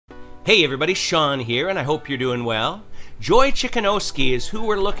Hey everybody, Sean here, and I hope you're doing well. Joy Chickonoski is who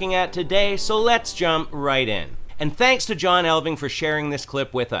we're looking at today, so let's jump right in. And thanks to John Elving for sharing this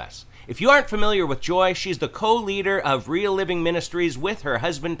clip with us. If you aren't familiar with Joy, she's the co-leader of Real Living Ministries with her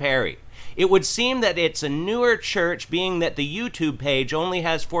husband Perry. It would seem that it's a newer church, being that the YouTube page only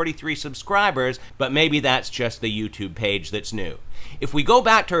has 43 subscribers, but maybe that's just the YouTube page that's new. If we go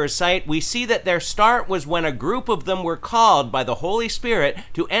back to her site, we see that their start was when a group of them were called by the Holy Spirit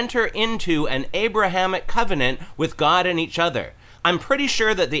to enter into an Abrahamic covenant with God and each other. I'm pretty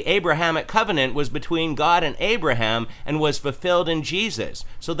sure that the Abrahamic covenant was between God and Abraham and was fulfilled in Jesus,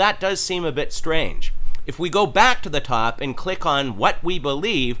 so that does seem a bit strange. If we go back to the top and click on what we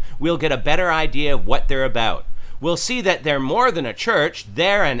believe, we'll get a better idea of what they're about. We'll see that they're more than a church,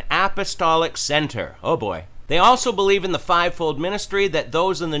 they're an apostolic center. Oh boy. They also believe in the fivefold ministry that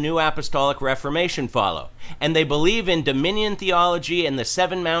those in the New Apostolic Reformation follow. And they believe in dominion theology and the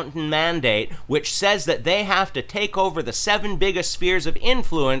Seven Mountain Mandate, which says that they have to take over the 7 biggest spheres of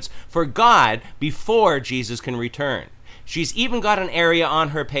influence for God before Jesus can return. She's even got an area on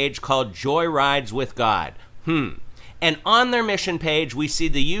her page called Joy Rides with God. And on their mission page, we see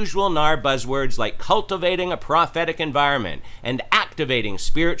the usual NAR buzzwords like cultivating a prophetic environment and activating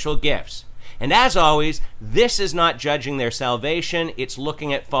spiritual gifts. And as always, this is not judging their salvation, it's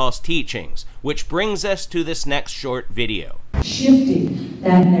looking at false teachings, which brings us to this next short video. Shifting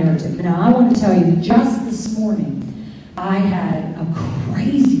that narrative. Now, I want to tell you, just this morning, I had a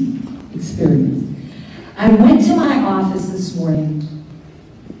crazy experience. I went to my office this morning,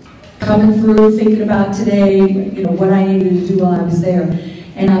 coming through, thinking about today, what I needed to do while I was there.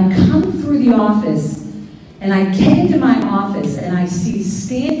 And I come through the office, and I get into my office, and I see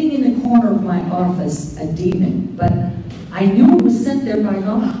standing in the corner of my office a demon. But I knew it was sent there by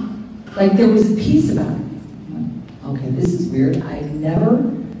God. Like there was a peace about it. Okay, this is weird. I've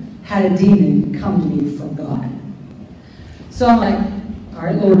never had a demon come to me from God. So I'm like, all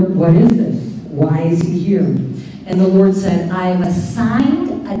right, Lord, what is this? Why is he here? And the Lord said, I've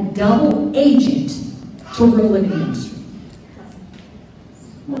assigned a double agent to Real Living Ministry.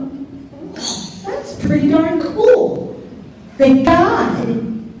 That's pretty darn cool. That God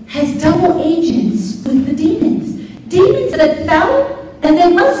has double agents with the demons. Demons that fell, and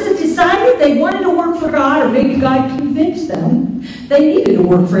they must have decided they wanted to work for God, or maybe God convinced them they needed to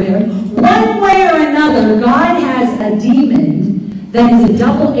work for him. One way or another, God has a demon that is a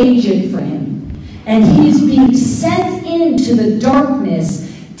double agent for him. And he is being sent into the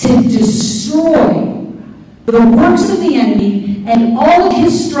darkness to destroy the works of the enemy and all of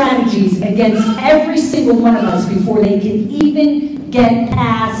his strategies against every single one of us before they can even get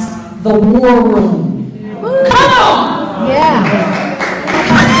past the war room. Come on! Yeah.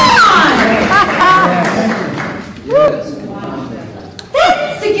 Come on! That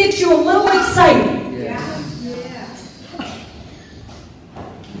needs to get you a little excited.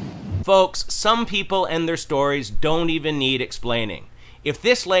 Folks, some people and their stories don't even need explaining. If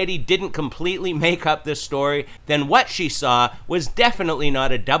this lady didn't completely make up this story, then what she saw was definitely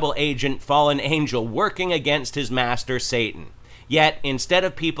not a double agent fallen angel working against his master Satan. Yet, instead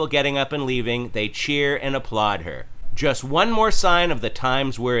of people getting up and leaving, they cheer and applaud her. Just one more sign of the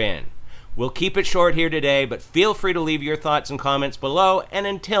times we're in. We'll keep it short here today, but feel free to leave your thoughts and comments below, and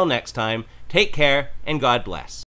until next time, take care and God bless.